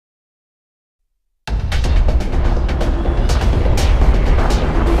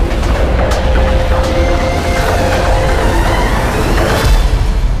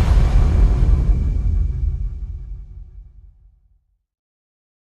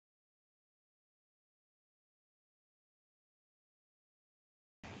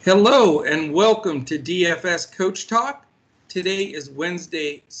Hello and welcome to DFS Coach Talk. Today is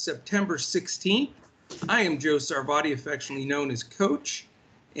Wednesday, September 16th. I am Joe Sarvati, affectionately known as Coach,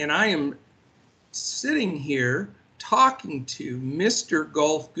 and I am sitting here talking to Mr.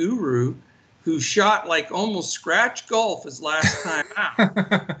 Golf Guru, who shot like almost scratch golf his last time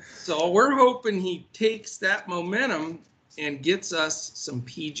out. So we're hoping he takes that momentum and gets us some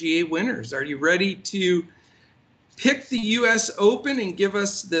PGA winners. Are you ready to pick the U.S. Open and give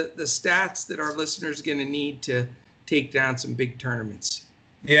us the stats that our listeners are going to need to take down some big tournaments?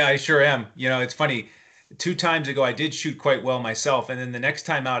 Yeah, I sure am. It's funny. 2 times ago, I did shoot quite well myself. And then the next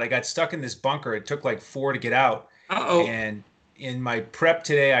time out, I got stuck in this bunker. It took like 4 to get out. Uh-oh. And in my prep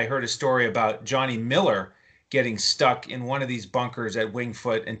today, I heard a story about Johnny Miller getting stuck in one of these bunkers at Winged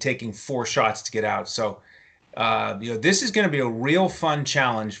Foot and taking 4 shots to get out. So, this is going to be a real fun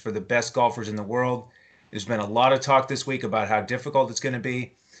challenge for the best golfers in the world. There's been a lot of talk this week about how difficult it's going to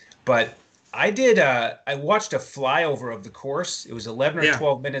be, but I watched a flyover of the course. It was 11 or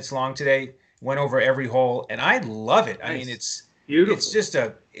 12 minutes long today. Went over every hole, and I love it. Nice. I mean, it's beautiful.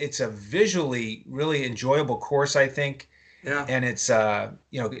 It's a visually really enjoyable course, I think. Yeah. And it's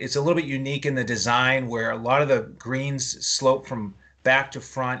it's a little bit unique in the design where a lot of the greens slope from back to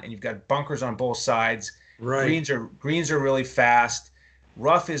front, and you've got bunkers on both sides. Right. Greens are really fast.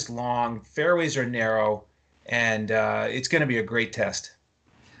 Rough is long, fairways are narrow, and it's going to be a great test.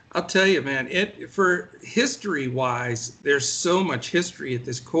 I'll tell you, man, for history-wise, there's so much history at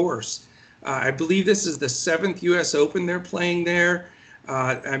this course. I believe this is the 7th U.S. Open they're playing there.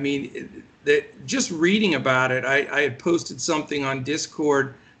 Just reading about it, I had posted something on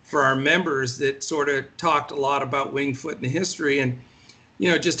Discord for our members that sort of talked a lot about Winged Foot and the history and,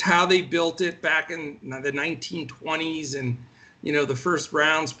 just how they built it back in the 1920s and, the first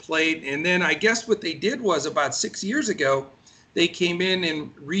rounds played. And then I guess what they did was about 6 years ago, they came in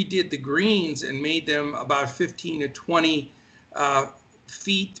and redid the greens and made them about 15 to 20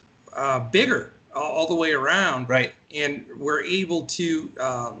 feet bigger all the way around. Right. And we're able to,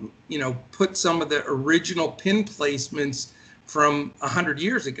 put some of the original pin placements from 100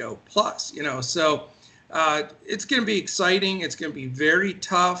 years ago plus, So it's going to be exciting. It's going to be very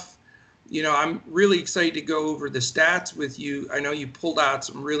tough. I'm really excited to go over the stats with you. I know you pulled out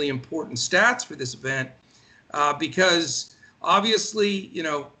some really important stats for this event because obviously,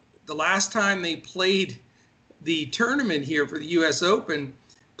 the last time they played the tournament here for the U.S. Open,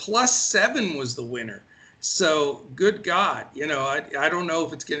 +7 was the winner. So good God, I don't know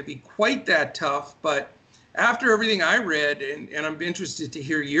if it's going to be quite that tough, but after everything I read, and I'm interested to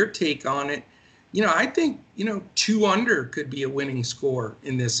hear your take on it, I think, 2 under could be a winning score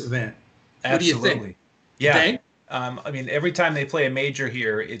in this event. Absolutely. What do you think? Yeah. Every time they play a major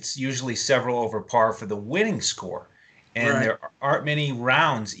here, it's usually several over par for the winning score. And Right. there aren't many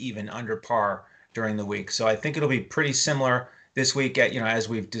rounds even under par during the week. So I think it'll be pretty similar this week as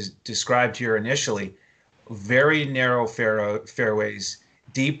we've described here initially. Very narrow fairways,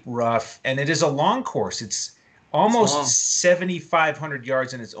 deep rough, and it is a long course. It's almost 7,500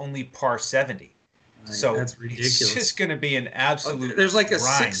 yards and it's only par 70. So that's ridiculous. It's just going to be an absolute There's like a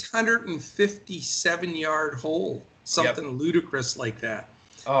grind. 657-yard hole, something ludicrous like that.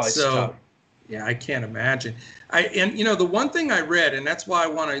 Oh, it's tough. Yeah, I can't imagine. The one thing I read, and that's why I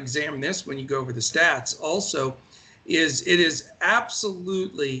want to examine this when you go over the stats also, is it is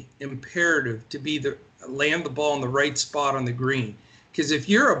absolutely imperative to land the ball in the right spot on the green. Because if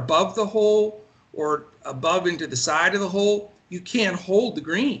you're above the hole or above into the side of the hole, you can't hold the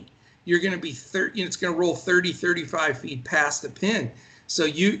green. You're going to be it's going to roll 30, 35 feet past the pin. So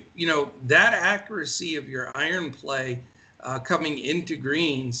that accuracy of your iron play coming into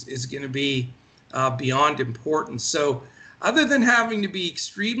greens is going to be beyond important. So other than having to be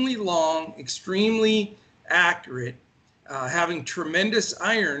extremely long, extremely accurate, having tremendous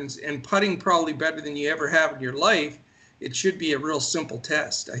irons and putting probably better than you ever have in your life, it should be a real simple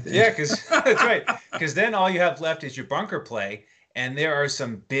test, I think. Yeah, because that's right. Because then all you have left is your bunker play. And there are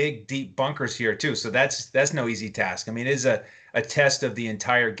some big, deep bunkers here, too. So that's no easy task. I mean, it is a test of the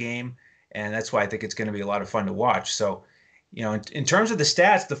entire game. And that's why I think it's going to be a lot of fun to watch. So, in terms of the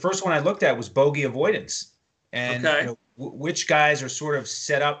stats, the first one I looked at was bogey avoidance. And which guys are sort of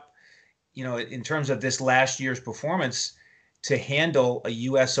set up, in terms of this last year's performance to handle a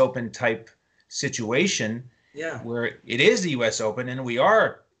U.S. Open type situation where it is the U.S. Open and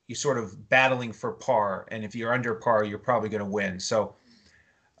you're sort of battling for par, and if you're under par, you're probably going to win. So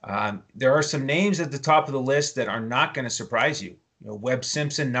there are some names at the top of the list that are not going to surprise you. Webb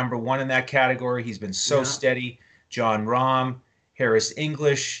Simpson, number 1 in that category. He's been so steady. Jon Rahm, Harris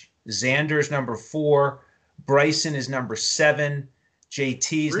English, Xander's number 4, Bryson is number 7,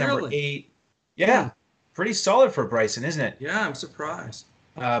 JT's number Really? 8. Yeah, pretty solid for Bryson, isn't it? Yeah, I'm surprised.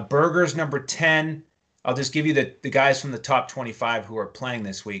 Berger's number 10. I'll just give you the guys from the top 25 who are playing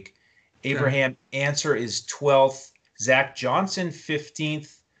this week. Okay. Abraham Answer is 12th. Zach Johnson,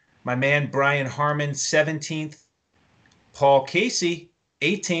 15th. My man Brian Harmon, 17th. Paul Casey,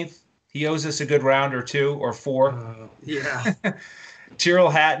 18th. He owes us a good round or two or four. Yeah. Tyrrell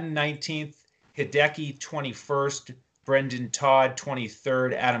Hatton, 19th. Hideki, 21st. Brendan Todd,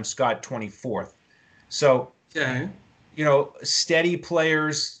 23rd. Adam Scott, 24th. So, Okay. Steady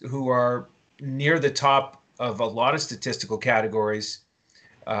players who are near the top of a lot of statistical categories.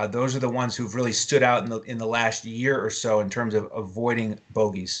 Those are the ones who've really stood out in the last year or so in terms of avoiding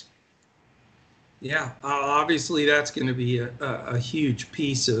bogeys. Yeah, obviously that's going to be a huge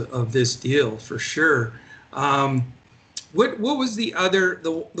piece of this deal for sure. What was the other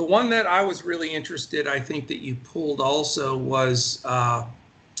the one that I was really interested? I think that you pulled also was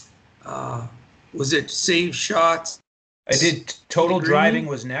it save shots? I did. Total driving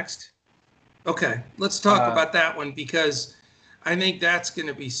was next. Okay, let's talk about that one because I think that's going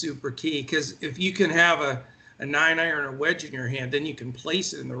to be super key. Because if you can have a 9-iron or a wedge in your hand, then you can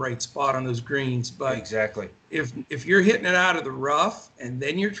place it in the right spot on those greens. But exactly, if you're hitting it out of the rough and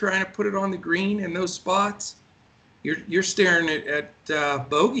then you're trying to put it on the green in those spots, you're staring at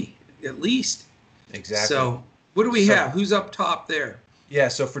bogey at least. Exactly. So what do we have? Who's up top there? Yeah.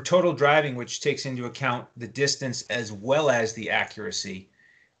 So for total driving, which takes into account the distance as well as the accuracy,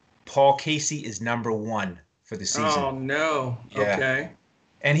 Paul Casey is number 1 for the season. Oh no. Yeah. Okay.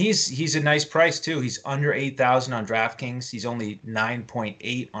 And he's a nice price too. He's under 8,000 on DraftKings. He's only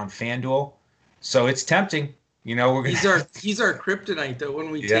 9.8 on FanDuel. So it's tempting. We're gonna. He's our kryptonite though. When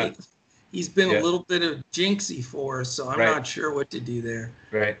we Yeah. take, he's been a little bit of jinxy for us, so I'm not sure what to do there.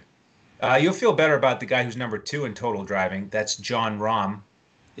 Right. You'll feel better about the guy who's number 2 in total driving. That's John Rahm.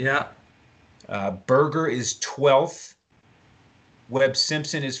 Yeah. Berger is 12th. Webb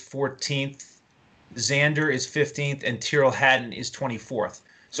Simpson is 14th. Xander is 15th, and Tyrrell Hatton is 24th.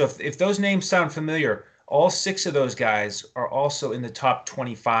 So if those names sound familiar, all 6 of those guys are also in the top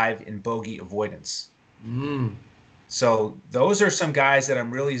 25 in bogey avoidance. So those are some guys that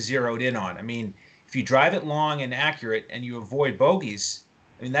I'm really zeroed in on. I mean, if you drive it long and accurate and you avoid bogeys,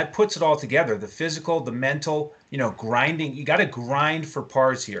 I mean, that puts it all together. The physical, the mental, grinding. You got to grind for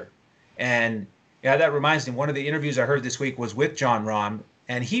pars here. And yeah, that reminds me, one of the interviews I heard this week was with John Rahm,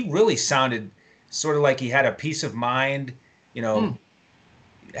 and he really sounded sort of like he had a peace of mind,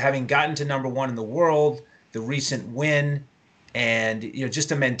 having gotten to number 1 in the world, the recent win, and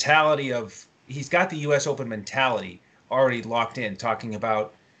just a mentality of he's got the U.S. Open mentality already locked in, talking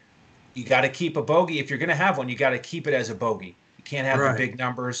about you got to keep a bogey. If you're going to have one, you got to keep it as a bogey. You can't have the big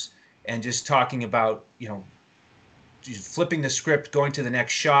numbers, and just talking about just flipping the script, going to the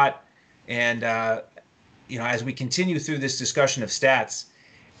next shot, and as we continue through this discussion of stats,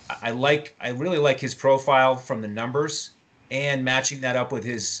 I really like his profile from the numbers, and matching that up with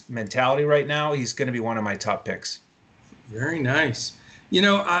his mentality right now, he's going to be one of my top picks. Very nice.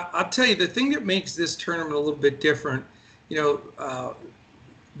 I'll tell you, the thing that makes this tournament a little bit different, the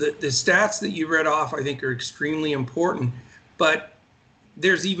stats that you read off, I think, are extremely important. But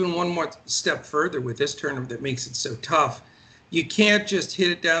there's even one more step further with this tournament that makes it so tough. You can't just hit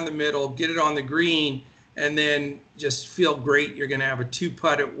it down the middle, get it on the green, and then just feel great. You're going to have a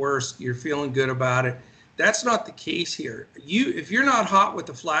 2-putt at worst. You're feeling good about it. That's not the case here. If you're not hot with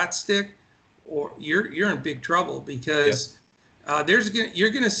the flat stick, or you're in big trouble because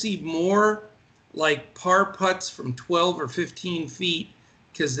you're going to see more like par putts from 12 or 15 feet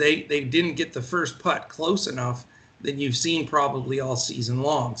because they didn't get the first putt close enough than you've seen probably all season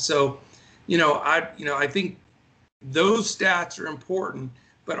long. So, I think those stats are important,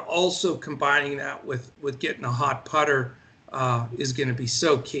 but also combining that with getting a hot putter is going to be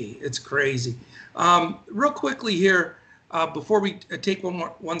so key. It's crazy. Real quickly here, before we take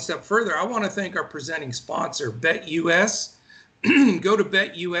one step further, I want to thank our presenting sponsor, BetUS. Go to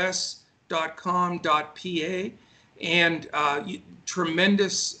betus.com.pa, and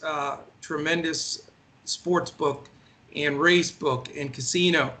tremendous sports book and race book and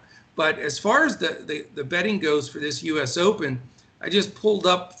casino. But as far as the betting goes for this U.S. Open, I just pulled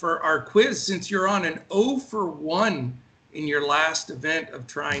up for our quiz, since you're on an 0 for 1 in your last event of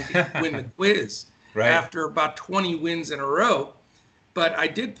trying to win the quiz after about 20 wins in a row. But I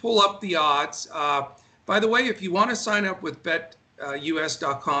did pull up the odds. By the way, if you want to sign up with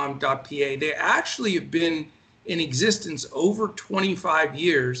betus.com.pa, they actually have been in existence over 25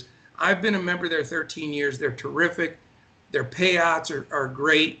 years. I've been a member there 13 years. They're terrific. Their payouts are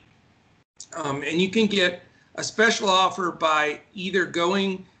great. And you can get a special offer by either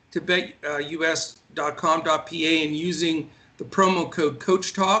going to betus.com.pa and using the promo code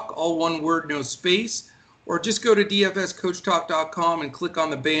Coach Talk, all one word, no space, or just go to dfscoachtalk.com and click on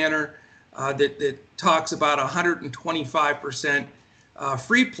the banner that talks about 125%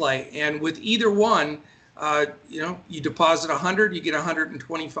 free play. And with either one, you deposit 100, you get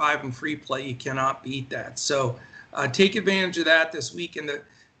 125 in free play. You cannot beat that. So take advantage of that this week. And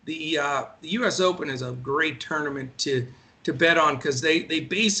the U.S. Open is a great tournament to bet on because they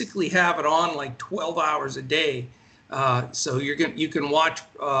basically have it on like 12 hours a day. So you can watch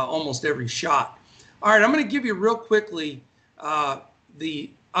almost every shot. All right, I'm going to give you real quickly the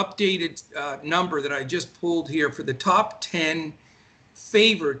updated number that I just pulled here for the top 10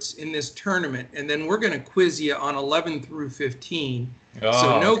 favorites in this tournament, and then we're going to quiz you on 11 through 15.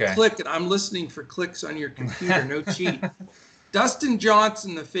 So no click. I'm listening for clicks on your computer. No cheat. Dustin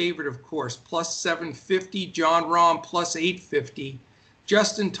Johnson, the favorite, of course, plus 750. John Rahm, plus 850.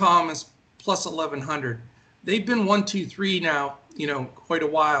 Justin Thomas, plus 1100. They've been 1, 2, 3 now, quite a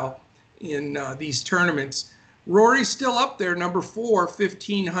while in these tournaments. Rory's still up there, number 4,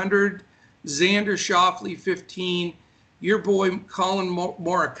 1500. Xander Schauffele, 15. Your boy Colin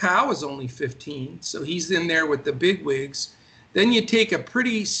Morikawa is only 15, so he's in there with the big wigs. Then you take a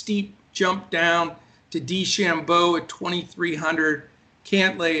pretty steep jump down to DeChambeau at 2,300,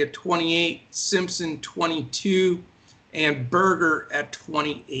 Cantlay at 28, Simpson 22, and Berger at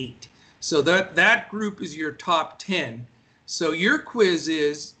 28. So that group is your top 10. So your quiz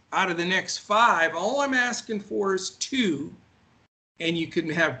is, out of the next 5, all I'm asking for is 2, and you can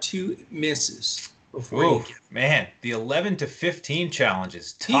have 2 misses before you get it. Man, the 11 to 15 challenge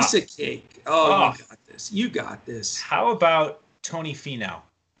is tough. Piece of cake. Oh, you got this. You got this. How about Tony Finau?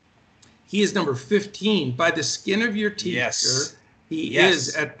 He is number 15 by the skin of your teeth, yes. sir. He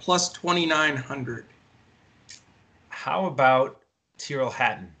is at plus 2,900. How about Tyrrell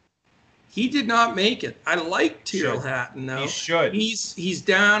Hatton? He did not make it. I like Tyrrell Hatton, though. He should. He's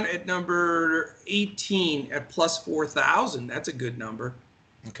down at number 18 at plus 4,000. That's a good number.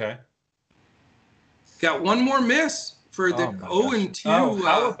 Okay. Got one more miss for the 0-2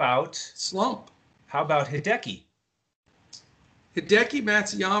 how about slump. How about Hideki? Hideki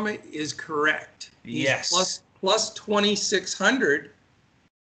Matsuyama is correct. He's plus 2,600.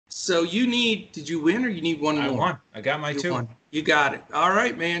 So you need, did you win or you need one more? I won. I got my 2. You got it. All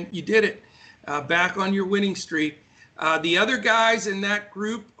right, man. You did it. Back on your winning streak. The other guys in that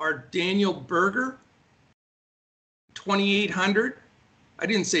group are Daniel Berger, 2,800. I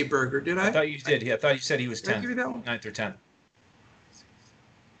didn't say Berger, did I? I thought you did. I thought you said he was 10th. Did I give you that one? 9th or 10th.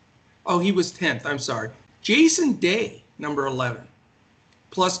 Oh, he was 10th. I'm sorry. Jason Day, number 11,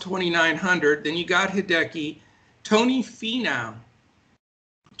 plus 2,900. Then you got Hideki. Tony Finau,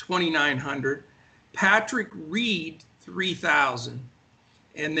 2,900. Patrick Reed, 3,000.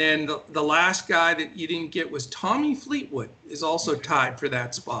 And then the last guy that you didn't get was Tommy Fleetwood, is also tied for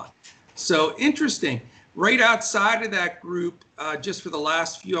that spot. So interesting. Right outside of that group, just for the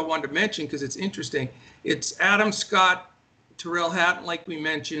last few I wanted to mention because it's interesting, it's Adam Scott, Tyrrell Hatton, like we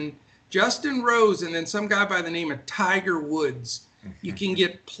mentioned, Justin Rose, and then some guy by the name of Tiger Woods. You can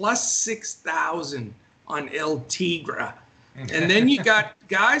get plus 6,000 on El Tigre. And then you got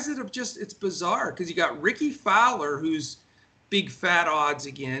guys that have just, it's bizarre because you got Ricky Fowler, who's big fat odds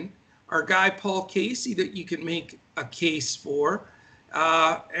again, our guy Paul Casey that you can make a case for.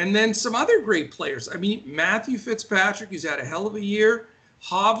 And then some other great players. I mean, Matthew Fitzpatrick, who's had a hell of a year.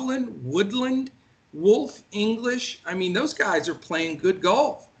 Hovland, Woodland, Wolf, English. I mean, those guys are playing good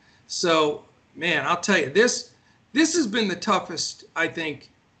golf. So, man, I'll tell you, this has been the toughest, I think,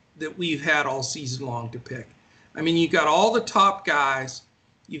 that we've had all season long to pick. I mean, you've got all the top guys.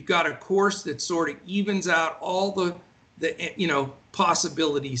 You've got a course that sort of evens out all the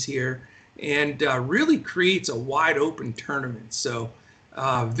possibilities here and really creates a wide open tournament. So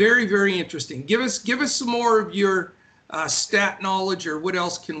very, very interesting. Give us some more of your stat knowledge, or what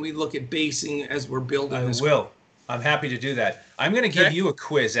else can we look at basing as we're building this? I'm happy to do that. I'm going to give you a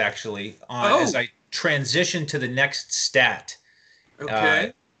quiz actually as I transition to the next stat.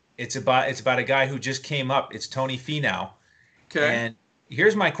 Okay. It's about a guy who just came up. It's Tony Finau. Okay. And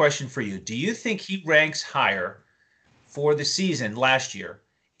here's my question for you. Do you think he ranks higher for the season last year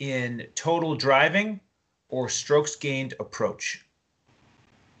in total driving or strokes gained approach?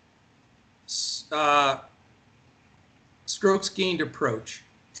 Strokes gained approach.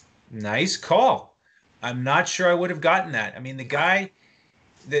 Nice call. I'm not sure I would have gotten that. I mean, the guy,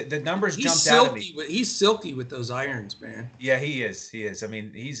 the numbers jumped out at me. He's silky with those irons, man. Yeah, he is. He is. I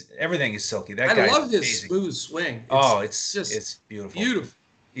mean, everything is silky. I love his smooth swing. It's beautiful. Beautiful.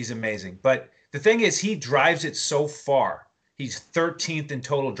 He's amazing. But The thing is, he drives it so far. He's 13th in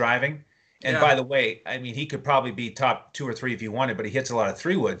total driving. And Yeah. by the way, I mean, he could probably be top 2 or 3 if he wanted, but he hits a lot of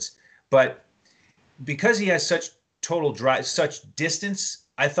 3 woods. But because he has such total drive, such distance,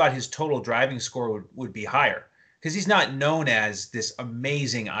 I thought his total driving score would be higher because he's not known as this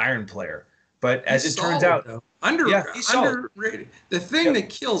amazing iron player. But as He's it turns solid, out, though. yeah, he's solid. Underrated. The thing Yep. that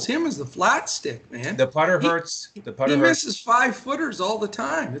kills him is the flat stick, man. The putter He, hurts. The he putter hurts. misses 5-footers all the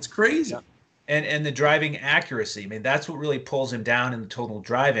time. It's crazy. Yeah. And the driving accuracy. I mean, that's what really pulls him down in the total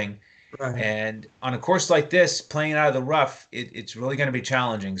driving. Right. And on a course like this, playing out of the rough, it's really going to be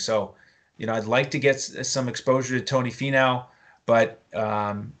challenging. So, I'd like to get some exposure to Tony Finau, but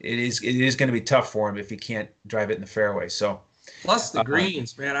it is going to be tough for him if he can't drive it in the fairway. So, Plus the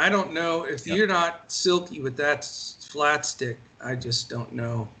greens, man. I don't know if Yep. you're not silky with that flat stick. I just don't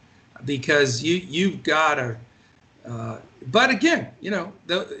know, because you've got to. But again,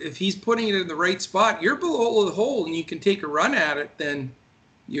 if he's putting it in the right spot, you're below the hole and you can take a run at it, then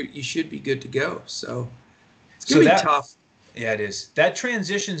you should be good to go. So it's going to be tough. Yeah, it is. That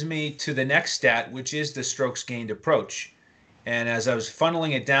transitions me to the next stat, which is the strokes gained approach. And as I was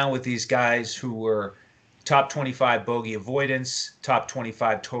funneling it down with these guys who were top 25 bogey avoidance, top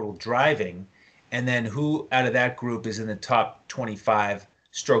 25 total driving, and then who out of that group is in the top 25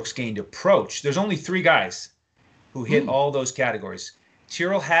 strokes gained approach, there's only 3 guys who hit all those categories.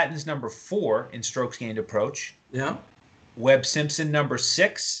 Tyrrell Hatton's number 4 in strokes gained approach. Yeah. Webb Simpson number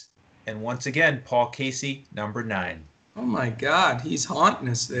 6, and once again Paul Casey number 9. Oh my God, he's haunting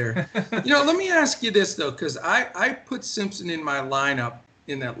us there. Let me ask you this though, because I put Simpson in my lineup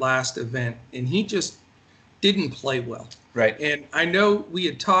in that last event, and he just didn't play well. Right. And I know we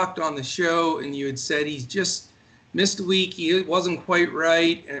had talked on the show, and you had said he's just missed a week. He wasn't quite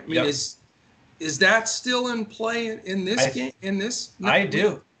right. I mean, Yep. is that still in play in this game? In this, I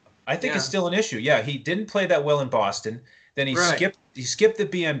do. I think it's still an issue. Yeah, he didn't play that well in Boston. Then he skipped the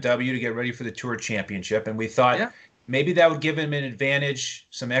BMW to get ready for the Tour Championship, and we thought maybe that would give him an advantage,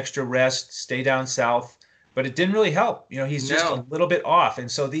 some extra rest, stay down south. But it didn't really help. He's just a little bit off.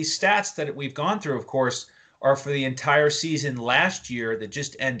 And so these stats that we've gone through, of course, are for the entire season last year that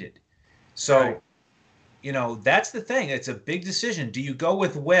just ended. So, that's the thing. It's a big decision. Do you go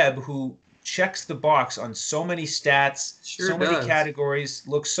with Webb, who checks the box on so many stats, so many categories,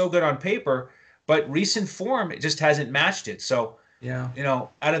 looks so good on paper, but recent form, it just hasn't matched it. So,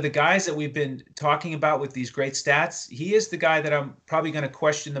 out of the guys that we've been talking about with these great stats, he is the guy that I'm probably going to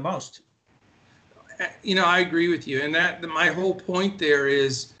question the most. I agree with you. And my whole point there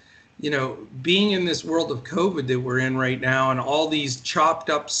is, being in this world of COVID that we're in right now, and all these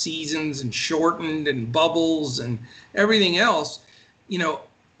chopped up seasons and shortened and bubbles and everything else,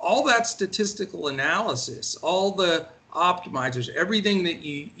 all that statistical analysis, all the optimizers, everything that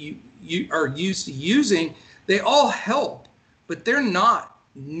you are used to using, they all help, but they're not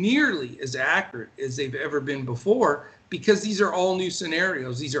nearly as accurate as they've ever been before, because these are all new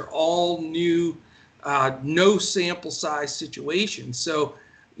scenarios. These are all new, no sample size situations. So,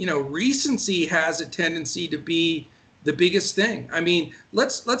 recency has a tendency to be the biggest thing. I mean,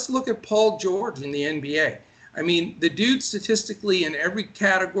 let's look at Paul George in the NBA. I mean, the dude statistically in every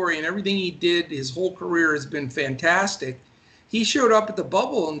category and everything he did, his whole career has been fantastic. He showed up at the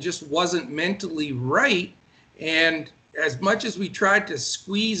bubble and just wasn't mentally right. And as much as we tried to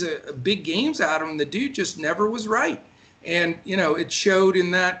squeeze a big games out of him, the dude just never was right. And, it showed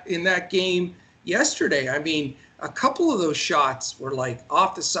in that game yesterday. I mean, a couple of those shots were like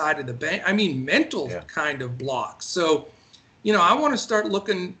off the side of the bank. I mean, mental kind of blocks. So, I want to start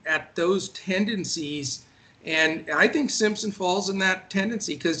looking at those tendencies. And I think Simpson falls in that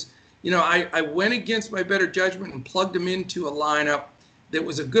tendency because, I went against my better judgment and plugged him into a lineup that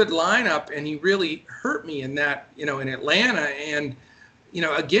was a good lineup, and he really hurt me in that, in Atlanta. And,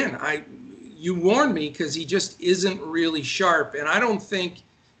 again, you warned me because he just isn't really sharp. And I don't think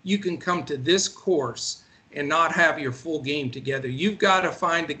you can come to this course and not have your full game together. You've got to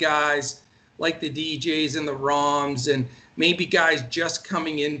find the guys like the DJs and the Roms, and maybe guys just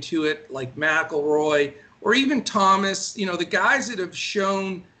coming into it like McIlroy or even Thomas, the guys that have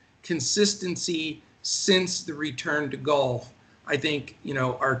shown consistency since the return to golf, I think,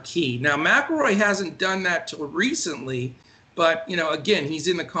 are key. Now, McIlroy hasn't done that till recently, but, again, he's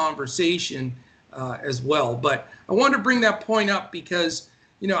in the conversation as well. But I wanted to bring that point up because,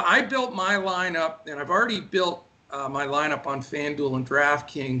 I built my lineup, and I've already built my lineup on FanDuel and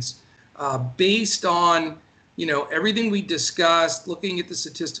DraftKings based on, everything we discussed, looking at the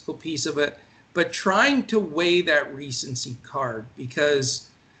statistical piece of it, but trying to weigh that recency card because,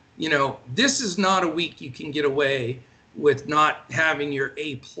 this is not a week you can get away with not having your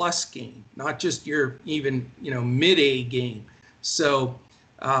A plus game, not just your even, mid A game. So,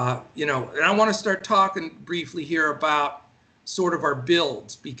 and I want to start talking briefly here about sort of our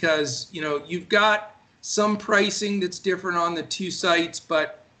builds, because, you've got some pricing that's different on the two sites,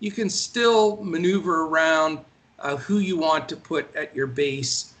 but you can still maneuver around who you want to put at your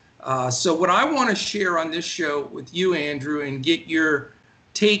base. So what I want to share on this show with you, Andrew, and get your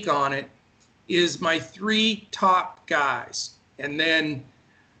take on it, is my 3 top guys. And then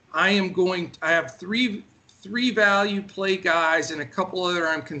I have three value play guys and a couple other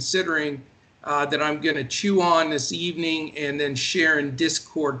I'm considering that I'm going to chew on this evening and then share in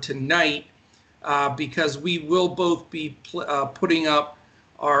Discord tonight, because we will both be putting up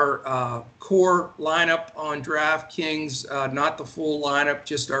our core lineup on DraftKings, not the full lineup,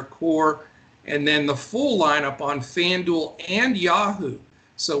 just our core, and then the full lineup on FanDuel and Yahoo.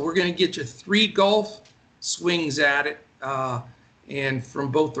 So we're going to get you 3 golf swings at it, and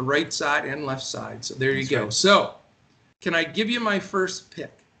from both the right side and left side. So there you go. Right. So can I give you my first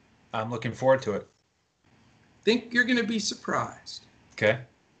pick? I'm looking forward to it. Think you're going to be surprised. Okay.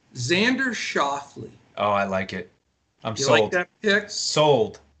 Xander Schauffele. Oh, I like it. I'm you sold. You like that pick?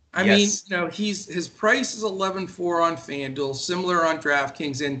 Sold. I mean, his price is 11.4 on FanDuel, similar on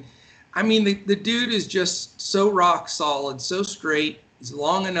DraftKings, and I mean the dude is just so rock solid, so straight. He's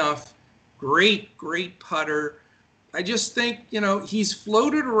long enough. Great putter. I just think, he's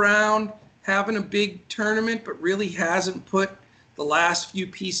floated around having a big tournament, but really hasn't put the last few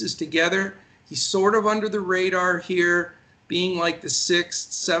pieces together. He's sort of under the radar here, being like the 6th,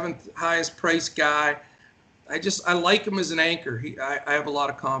 7th highest priced guy. I like him as an anchor. I have a lot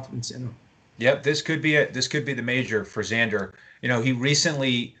of confidence in him. Yep, this could be the major for Xander. He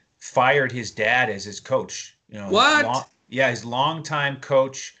recently fired his dad as his coach. What? His longtime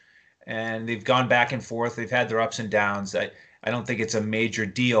coach, and they've gone back and forth. They've had their ups and downs. I don't think it's a major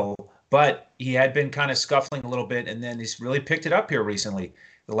deal, but he had been kind of scuffling a little bit, and then he's really picked it up here recently,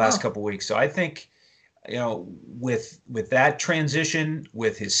 the last couple of weeks. So I think, with that transition,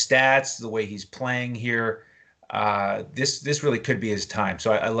 with his stats, the way he's playing here, this really could be his time.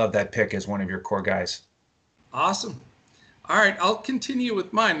 So I love that pick as one of your core guys. Awesome. All right, I'll continue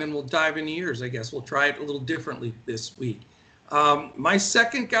with mine, then we'll dive into yours, I guess. We'll try it a little differently this week. My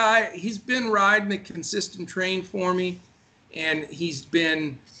second guy, he's been riding a consistent train for me, and he's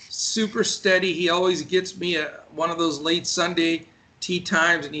been super steady. He always gets me one of those late Sunday tee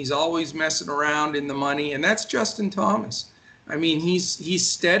times, and he's always messing around in the money, and that's Justin Thomas. I mean, he's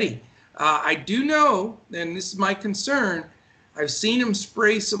steady. I do know, and this is my concern, I've seen him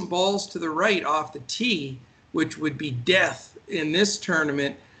spray some balls to the right off the tee, which would be death in this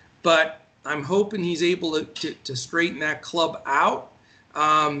tournament, but I'm hoping he's able to straighten that club out.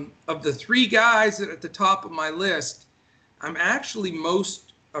 Of the 3 guys that are at the top of my list, I'm actually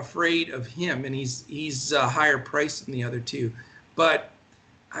most afraid of him, and he's higher priced than the other 2. But,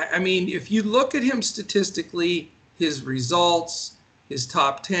 I mean, if you look at him statistically, his results, his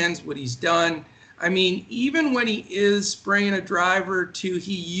top 10s, what he's done, I mean, even when he is spraying a driver or 2,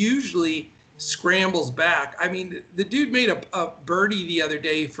 he usually scrambles back. I mean, the dude made a birdie the other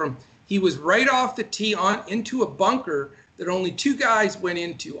day he was right off the tee into a bunker that only 2 guys went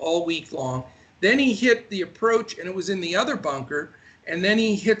into all week long. Then he hit the approach, and it was in the other bunker, and then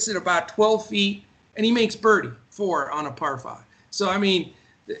he hits it about 12 feet, and he makes birdie 4 on a par 5. So, I mean,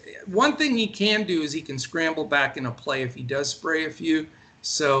 one thing he can do is he can scramble back in a play if he does spray a few.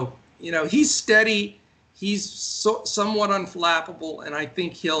 So, he's steady. He's somewhat unflappable, and I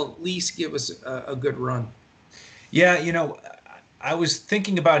think he'll at least give us a good run. Yeah, I was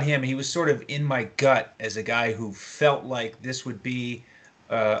thinking about him. He was sort of in my gut as a guy who felt like this would be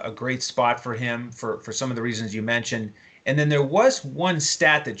a great spot for him for some of the reasons you mentioned. And then there was one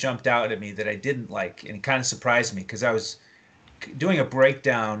stat that jumped out at me that I didn't like, and it kind of surprised me because I was doing a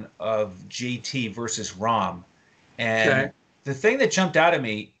breakdown of JT versus Rahm. And the thing that jumped out at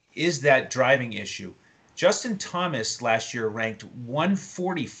me is that driving issue. Justin Thomas last year ranked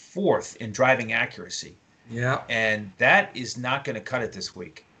 144th in driving accuracy. Yeah. And that is not going to cut it this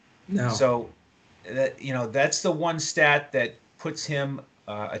week. No. So, that's the one stat that puts him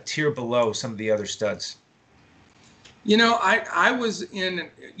a tier below some of the other studs. I was in,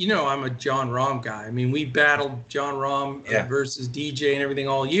 I'm a Jon Rahm guy. I mean, we battled Jon Rahm versus DJ and everything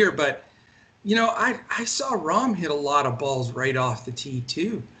all year. But, I saw Rahm hit a lot of balls right off the tee,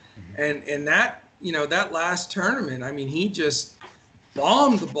 too. Mm-hmm. And that, that last tournament, I mean, he just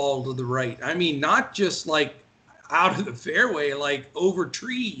bombed the ball to the right. I mean, not just like out of the fairway, like over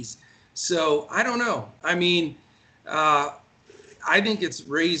trees. So I don't know. I mean, I think it's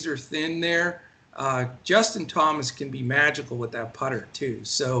razor thin there. Justin Thomas can be magical with that putter too.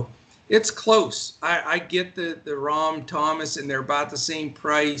 So it's close. I get the Rahm Thomas, and they're about the same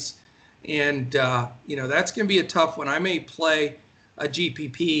price. And, that's going to be a tough one. I may play a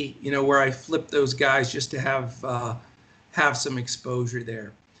GPP, where I flip those guys just to have some exposure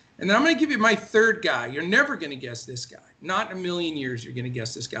there. And then I'm going to give you my third guy. You're never going to guess this guy. Not in a million years you're going to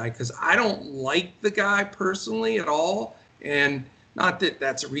guess this guy, because I don't like the guy personally at all. And not that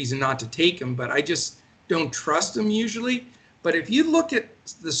that's a reason not to take him, but I just don't trust him usually. But if you look at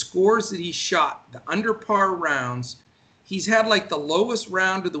the scores that he shot, the under par rounds, he's had like the lowest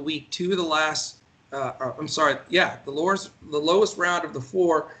round of the week, the lowest round of the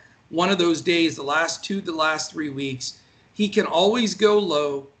 4, one of those days, the last 3 weeks. He can always go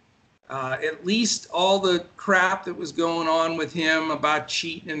low. At least all the crap that was going on with him about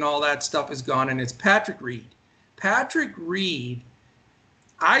cheating and all that stuff is gone, and it's Patrick Reed. Patrick Reed,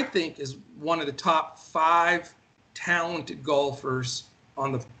 I think, is one of the top 5 talented golfers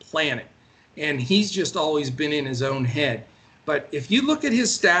on the planet, and he's just always been in his own head. But if you look at his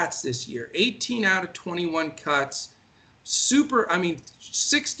stats this year, 18 out of 21 cuts,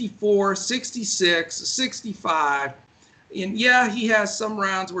 64, 66, 65. And yeah, he has some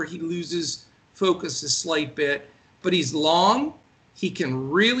rounds where he loses focus a slight bit, but he's long. He can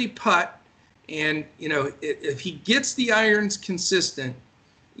really putt. And, if he gets the irons consistent,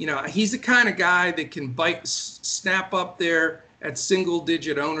 he's the kind of guy that can snap up there at single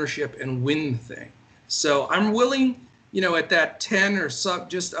digit ownership and win the thing. So I'm willing, at that 10 or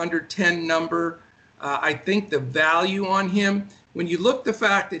just under 10 number, I think the value on him, when you look the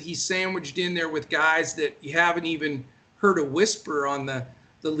fact that he's sandwiched in there with guys that you haven't even heard a whisper on the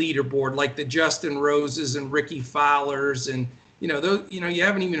leaderboard, like the Justin Roses and Ricky Fowlers, and you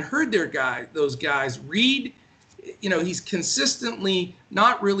haven't even heard those guys. Reed, he's consistently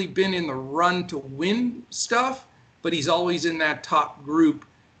not really been in the run to win stuff, but he's always in that top group.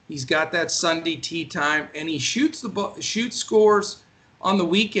 He's got that Sunday tee time, and he shoots scores on the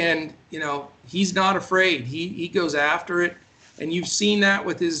weekend. He's not afraid. He goes after it, and you've seen that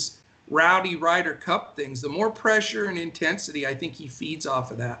with his Rowdy Ryder Cup things. The more pressure and intensity, I think he feeds off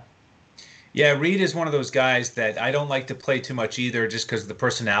of that. Yeah, Reed is one of those guys that I don't like to play too much either, just because of the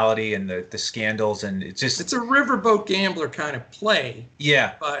personality and the scandals, and it's a riverboat gambler kind of play.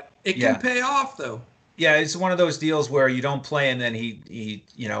 Yeah, but it can pay off though. Yeah, it's one of those deals where you don't play, and then he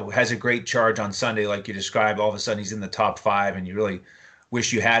has a great charge on Sunday, like you described. All of a sudden, he's in the top 5, and you really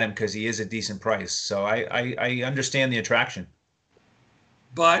wish you had him because he is a decent price. So I understand the attraction.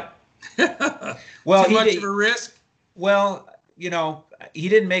 But well, too much of a risk. Well, he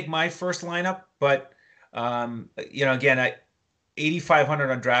didn't make my first lineup, but again, 8,500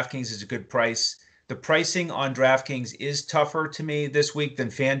 on DraftKings is a good price. The pricing on DraftKings is tougher to me this week than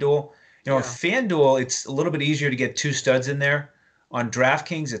FanDuel. On FanDuel, it's a little bit easier to get 2 studs in there. On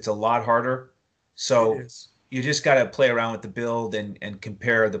DraftKings, it's a lot harder. So you just got to play around with the build and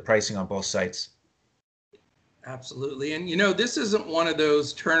compare the pricing on both sites. Absolutely. And, this isn't one of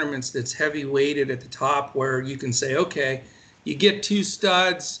those tournaments that's heavy weighted at the top where you can say, okay, you get 2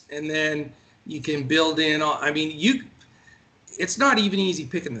 studs and then you can build in. It's not even easy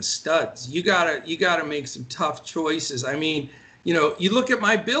picking the studs. You gotta make some tough choices. You look at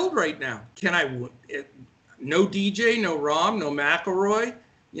my build right now. No DJ, no Rahm, no McIlroy,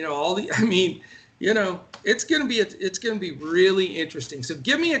 it's going to be really interesting. So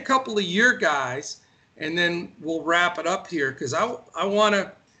give me a couple of your guys, and then we'll wrap it up here, because I want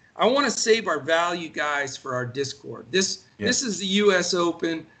to save our value guys for our Discord. This is the U.S.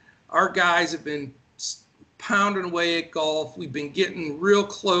 Open. Our guys have been pounding away at golf. We've been getting real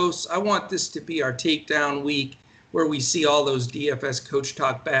close. I want this to be our takedown week, where we see all those DFS Coach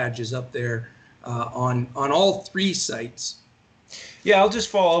Talk badges up there on all 3 sites. Yeah, I'll just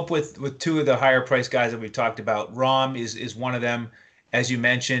follow up with 2 of the higher price guys that we've talked about. Rahm is one of them. As you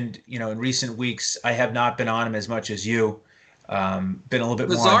mentioned, in recent weeks, I have not been on him as much as you. Been a little bit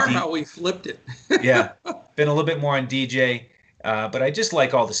bizarre more on how we flipped it. Yeah, been a little bit more on DJ, but I just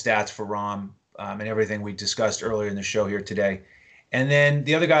like all the stats for Rahm and everything we discussed earlier in the show here today. And then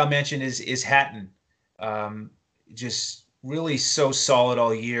the other guy I'll mention is Hatton. Just really so solid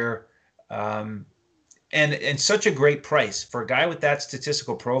all year, and such a great price for a guy with that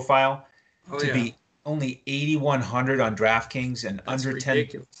statistical profile to be only 8,100 on DraftKings and That's under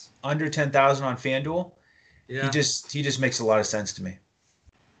ridiculous. under 10,000 on FanDuel. Yeah, he just makes a lot of sense to me.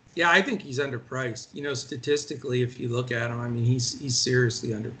 Yeah, I think he's underpriced. Statistically, if you look at him, he's seriously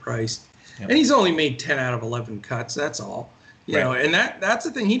underpriced, and he's only made 10 out of 11 cuts. That's all. And that's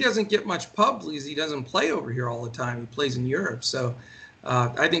the thing. He doesn't get much pub because he doesn't play over here all the time. He plays in Europe. So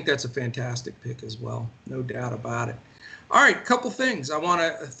I think that's a fantastic pick as well. No doubt about it. All right, couple things. I want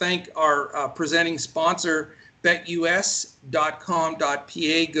to thank our presenting sponsor, betus.com.pa.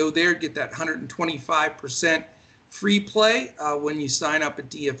 Go there, get that 125% free play when you sign up at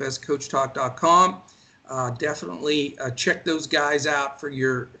dfscoachtalk.com. Definitely check those guys out for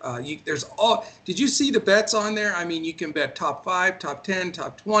your. There's all. Did you see the bets on there? I mean, you can bet top 5, top 10,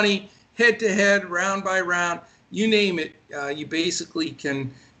 top 20, head to head, round by round. You name it. You basically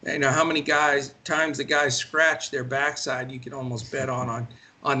can. How many times the guys scratch their backside, you can almost bet on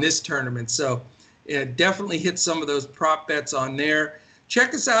this tournament. So definitely hit some of those prop bets on there.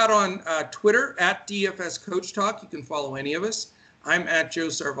 Check us out on Twitter at DFS Coach Talk. You can follow any of us. I'm at Joe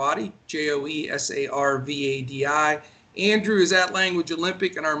Sarvadi, JoeSarvadi. Andrew is at Language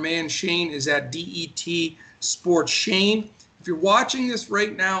Olympic, and our man Shane is at DET Sports Shane. If you're watching this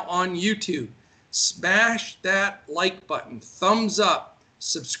right now on YouTube, smash that like button, thumbs up.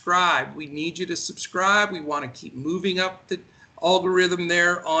 Subscribe. We need you to subscribe. We want to keep moving up the algorithm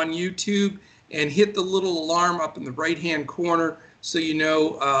there on YouTube, and hit the little alarm up in the right-hand corner so you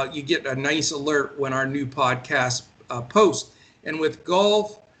know you get a nice alert when our new podcast posts. And with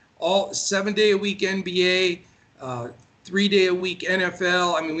golf, all 7-day-a-week NBA, 3-day-a-week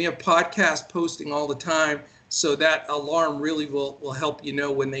NFL. I mean, we have podcast posting all the time, so that alarm really will help you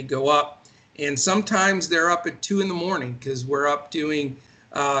know when they go up. And sometimes they're up at 2 in the morning because we're up doing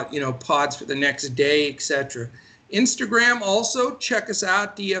pods for the next day, etc. Instagram also, check us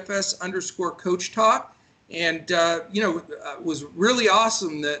out, DFS_Coach Talk. And, it was really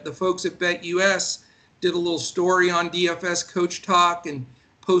awesome that the folks at BetUS did a little story on DFS Coach Talk and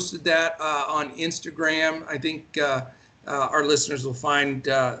posted that on Instagram. I think our listeners will find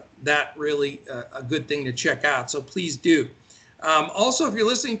that really a good thing to check out. So please do. Also, if you're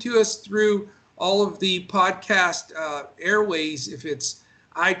listening to us through all of the podcast airways, if it's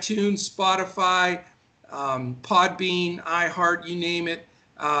iTunes, Spotify, Podbean, iHeart, you name it,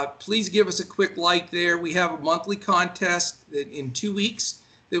 please give us a quick like there. We have a monthly contest that in 2 weeks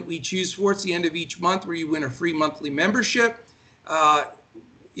that we choose for. It's the end of each month where you win a free monthly membership.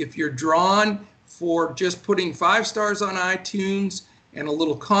 If you're drawn for just putting 5 stars on iTunes and a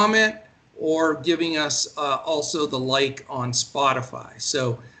little comment, or giving us also the like on Spotify.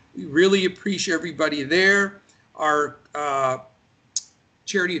 So we really appreciate everybody there. Our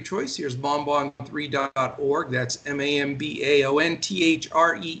charity of choice here is Mambaon3.org. That's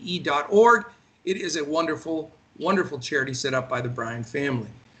MAMBAONTHREE.org. It is a wonderful, wonderful charity set up by the Bryan family.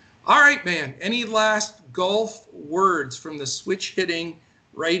 All right, man. Any last golf words from the switch hitting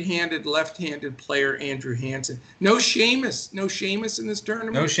right-handed, left-handed player Andrew Hansen? No Seamus in this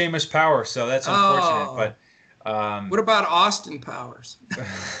tournament. No Seamus Power, so that's unfortunate. But what about Austin Powers?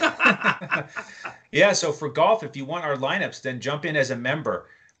 Yeah, so for golf, if you want our lineups, then jump in as a member.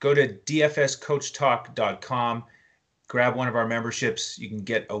 Go to dfscoachtalk.com, grab one of our memberships. You can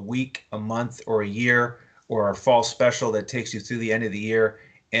get a week, a month, or a year, or our fall special that takes you through the end of the year.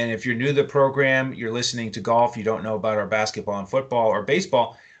 And if you're new to the program, you're listening to golf, you don't know about our basketball and football or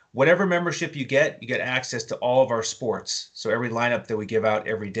baseball, whatever membership you get access to all of our sports. So every lineup that we give out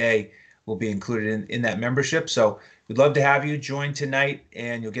every day will be included in that membership. So we'd love to have you join tonight,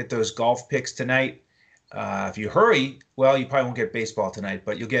 and you'll get those golf picks tonight. If you hurry, well, you probably won't get baseball tonight,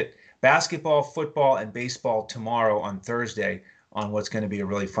 but you'll get basketball, football, and baseball tomorrow on Thursday on what's going to be a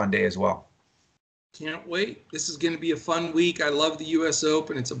really fun day as well. Can't wait. This is going to be a fun week. I love the U.S.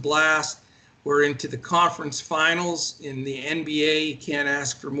 Open. It's a blast. We're into the conference finals in the NBA. You can't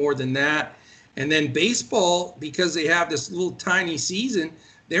ask for more than that. And then baseball, because they have this little tiny season,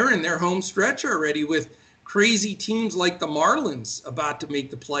 they're in their home stretch already with crazy teams like the Marlins about to make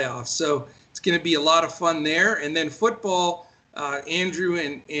the playoffs. So it's going to be a lot of fun there. And then football, Andrew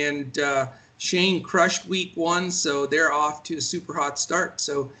and Shane crushed week 1, so they're off to a super hot start.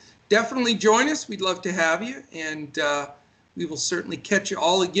 So definitely join us. We'd love to have you. And we will certainly catch you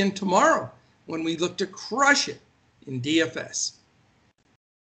all again tomorrow when we look to crush it in DFS.